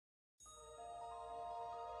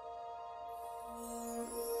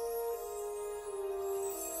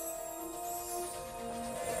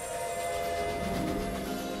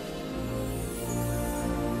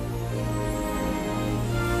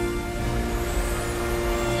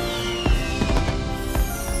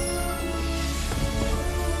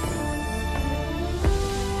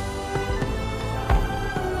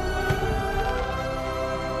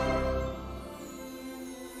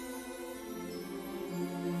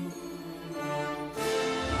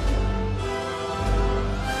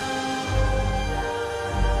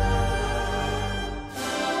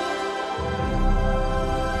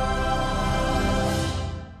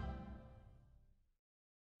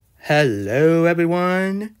Hello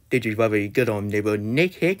everyone, this is very good old neighbor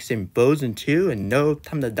Nick Hicks in Frozen 2 and No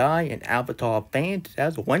Time to Die and Avatar fans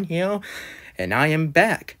as one here, and I am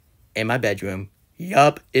back in my bedroom.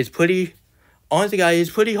 Yup, honestly guys, it's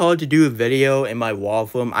pretty hard to do a video in my wall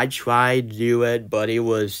room. I tried to do it, but it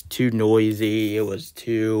was too noisy,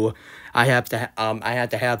 I had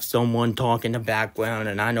to have someone talk in the background,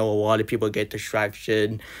 and I know a lot of people get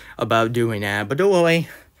distracted about doing that, but don't worry,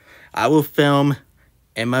 I will film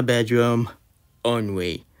in my bedroom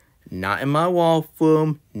only. Not in my wall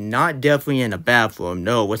room, not definitely in the bathroom.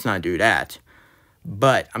 No, let's not do that.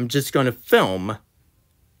 But I'm just gonna film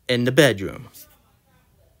in the bedroom.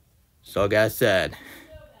 So like I said.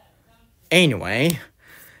 Anyway,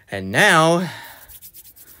 and now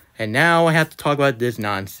I have to talk about this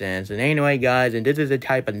nonsense. And anyway, guys, and this is the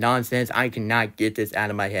type of nonsense I cannot get this out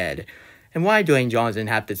of my head. And why Dwayne Johnson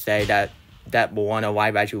have to say that Moana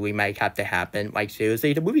live action remake have to happen? Like,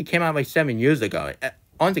 seriously, the movie came out like 7 years ago.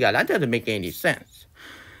 Honestly, God, that doesn't make any sense.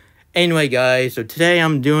 Anyway, guys, so today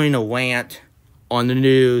I'm doing a rant on the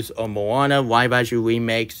news of Moana live action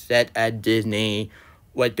remake set at Disney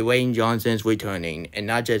with Dwayne Johnson's returning. And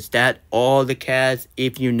not just that, all the cast,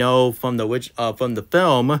 if you know from the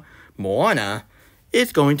film Moana,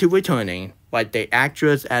 is going to returning. Like the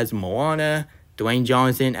actress as Moana, Dwayne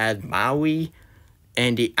Johnson as Maui,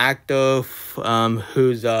 and the actor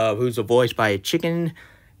who's voiced by a chicken,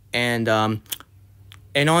 and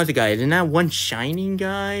honestly guys, and that one shining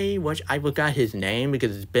guy, which I forgot his name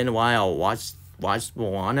because it's been a while I watched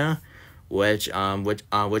Moana, which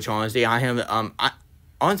honestly I have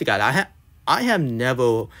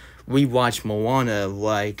never rewatched Moana.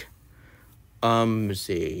 Like let's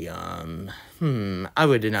see, I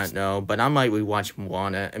really did not know, but I might rewatch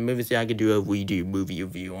Moana, and maybe see I could do a redo movie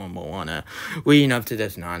review on Moana, leading up to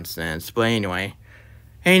this nonsense. But anyway,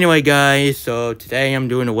 guys, so today I'm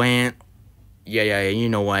doing a rant. Yeah, you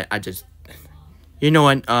know what, guys,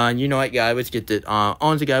 let's get this,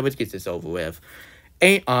 honestly, guys, let's get this over with.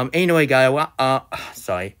 Anyway, guys,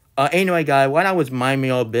 when I was minding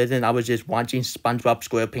my own business, I was just watching SpongeBob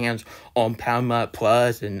SquarePants on Paramount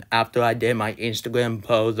Plus, and after I did my Instagram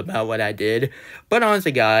post about what I did. But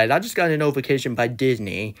honestly, guys, I just got a notification by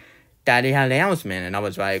Disney that they had an announcement, and I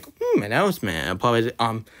was like, announcement.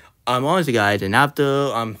 Honestly, guys, and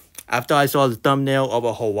after I saw the thumbnail of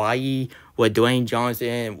a Hawaii with Dwayne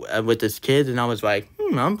Johnson with his kids, and I was like,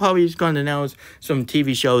 I'm probably just going to announce some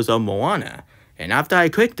TV shows on Moana. And after I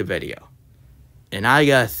clicked the video, and I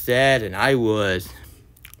got sad, and I was,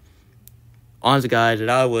 honestly guys, that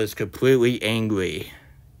I was completely angry.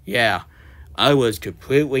 Yeah, I was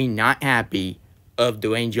completely not happy of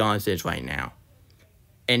Dwayne Johnson's right now.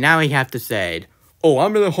 And now I have to say, oh,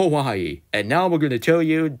 I'm in Hawaii, and now we're going to tell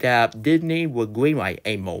you that Disney will greenlight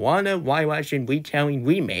a Moana live-action retelling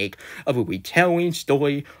remake of a retelling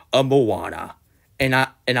story of Moana. And I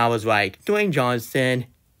was like, Dwayne Johnson,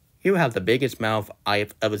 you have the biggest mouth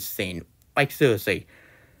I've ever seen. Like, seriously,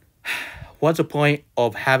 what's the point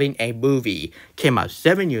of having a movie came out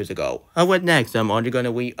 7 years ago? What next? Are they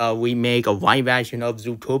gonna remake a live action of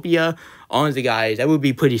Zootopia? Honestly, guys, that would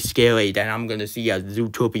be pretty scary that I'm gonna see a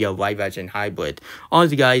Zootopia live action hybrid.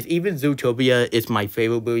 Honestly, guys, even Zootopia is my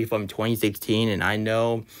favorite movie from 2016, and I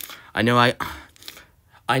know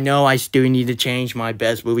I still need to change my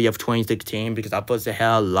best movie of 2016 because I'm supposed to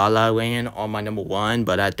have La La Land on my #1,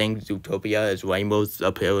 but I think Zootopia is way more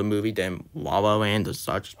appealing movie than La La Land or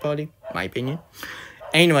Sausage Party, my opinion.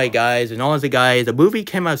 Anyway, guys, and honestly, guys, the movie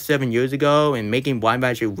came out 7 years ago, and making live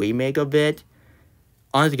action remake of it,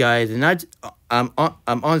 honestly, guys, and not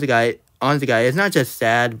honestly, guys, it's not just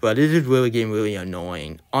sad, but it is really getting really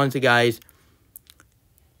annoying. Honestly, guys.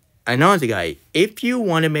 And honestly, guys, if you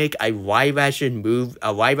want to make a live action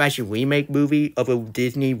remake movie of a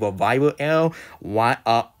Disney revival era,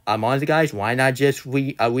 honestly, guys, why not just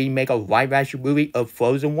remake a live action movie of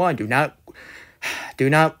Frozen 1?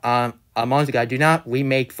 Honestly, guys, do not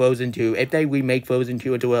remake Frozen 2. If they remake Frozen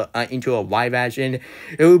 2 into a live action,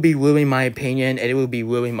 it would be ruining my opinion, and it would be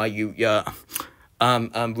ruining my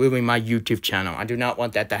ruining my YouTube channel. I do not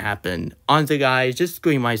want that to happen. Honestly, guys, just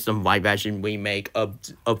greenlight some live action remake of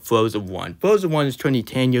Frozen 1. Frozen 1 is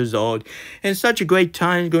 10 years old, and such a great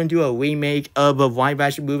time going to do a remake of a live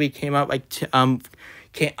action movie came out like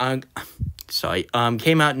came out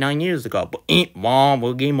 9 years ago. But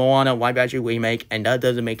we'll give Moana a live action remake, and that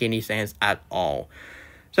doesn't make any sense at all.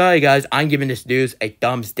 Sorry, guys, I'm giving this news a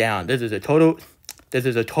thumbs down. This is a total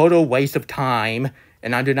waste of time,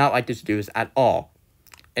 and I do not like this news at all.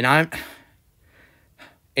 And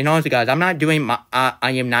honestly, guys, I'm not doing my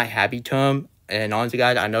I am not happy term. And honestly,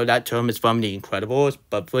 guys, I know that term is from The Incredibles,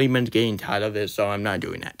 but Freeman's getting tired of it, so I'm not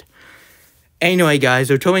doing that. Anyway, guys,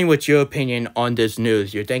 so tell me what's your opinion on this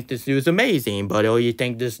news. You think this news is amazing, but or you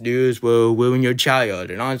think this news will ruin your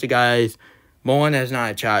childhood? And honestly, guys, Moana is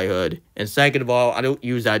not a childhood. And second of all, I don't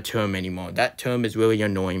use that term anymore. That term is really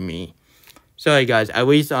annoying me. Sorry, guys. At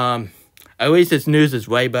least this news is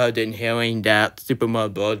way better than hearing that Super Mario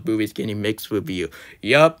Bros. Movie is getting mixed review.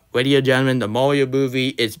 Yup, ladies and gentlemen, the Mario movie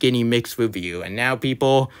is getting mixed review. And now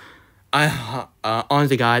people,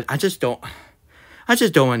 honestly, guys, I just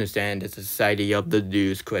don't understand the society of the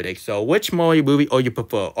news critics. So, which Mario movie do you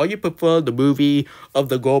prefer? Or you prefer the movie of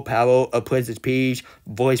the Gold Power of Princess Peach,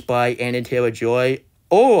 voiced by Anna Taylor-Joy?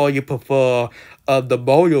 Or you prefer the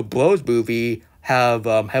Mario Bros. Movie have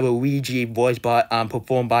a Luigi voiced by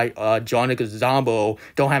performed by John Zombo,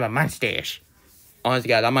 don't have a mustache? Honestly,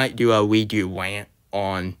 guys, I might do a redo rant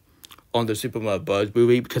on the Super Mario Bros.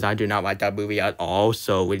 Movie because I do not like that movie at all.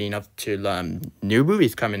 So leading up to new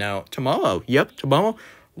movies coming out tomorrow. Yep, tomorrow.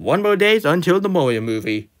 1 more days until the Mario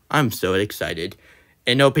movie. I'm so excited.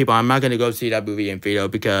 And no, people, I'm not going to go see that movie in theater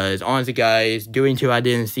because, honestly, guys, doing two, I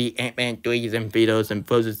didn't see Ant-Man 3's in theaters, and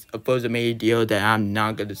Frozen made a deal that I'm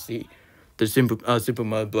not going to see the Super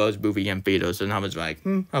Mario Bros. Movie in theaters. And I was like,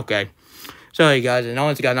 okay. Sorry, guys, and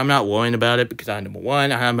honestly, guys, I'm not worrying about it because number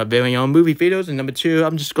one, I have my very own movie theaters, and number two,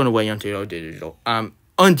 I'm just going to wait until digital.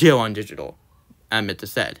 Until on digital, I meant to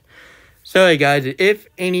say. Sorry, guys, if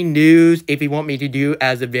any news, if you want me to do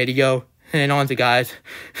as a video, and honestly, guys,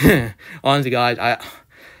 you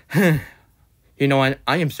know what?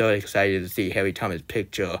 I am so excited to see Harry Thomas'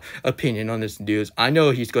 picture opinion on this news. I know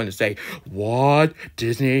he's going to say, "What?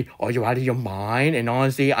 Disney? Are you out of your mind?" And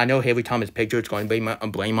honestly, I know Harry Thomas' picture is going to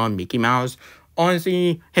blame on Mickey Mouse.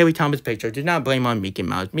 Honestly, Harry Thomas' picture did not blame on Mickey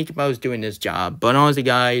Mouse. Mickey Mouse is doing his job. But honestly,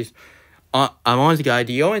 guys,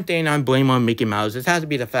 the only thing I blame on Mickey Mouse has to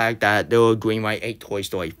be the fact that they will greenlight 8 Toy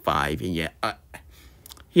Story 5. And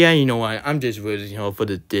yeah, you know what? I'm just rooting for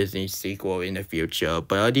the Disney sequel in the future.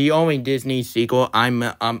 But the only Disney sequel I'm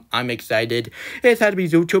excited is had to be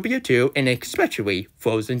Zootopia 2 and especially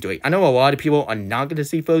Frozen 3. I know a lot of people are not going to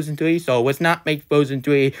see Frozen 3, so let's not make Frozen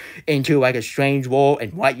 3 into like a strange world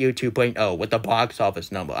and Lightyear 2.0 with the box office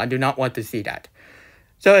number. I do not want to see that.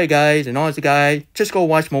 Sorry, guys, and honestly, guys, just go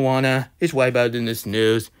watch Moana. It's way better than this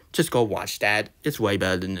news. Just go watch that. It's way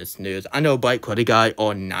better than this news. I know Bright Critic Guy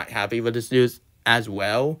are not happy with this news as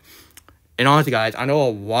well. And honestly, guys, I know a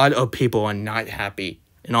lot of people are not happy.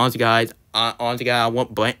 And honestly, guys, I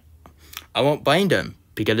won't blame them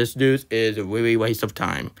because this news is a really waste of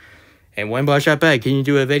time. And when Brush Up Bag, can you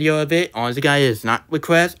do a video of it? Honestly, guys, it's not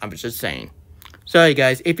request. I'm just saying. Sorry,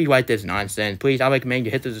 guys, if you like this nonsense, please, I recommend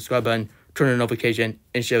you hit the subscribe button, turn on the notification,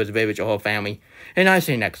 and share this video with your whole family. And I'll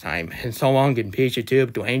see you next time. And so long, and peace, YouTube,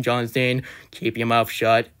 Dwayne Johnson. Keep your mouth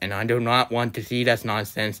shut, and I do not want to see this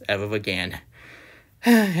nonsense ever again.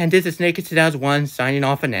 And this is Naked 2001 signing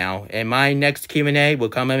off for now. And my next Q&A will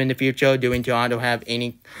come up in the future doing till I don't have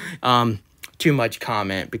any too much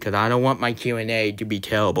comment because I don't want my Q&A to be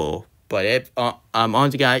terrible. But if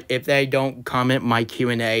honestly, guys, if they don't comment my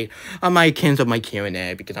Q&A, I might cancel my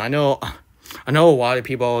Q&A because I know a lot of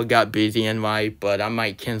people got busy in life, but I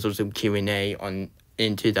might cancel some Q&A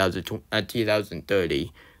in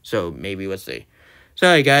 2030. So maybe we'll see.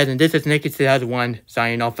 Sorry, guys, and this is Naked 2001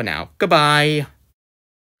 signing off for now. Goodbye.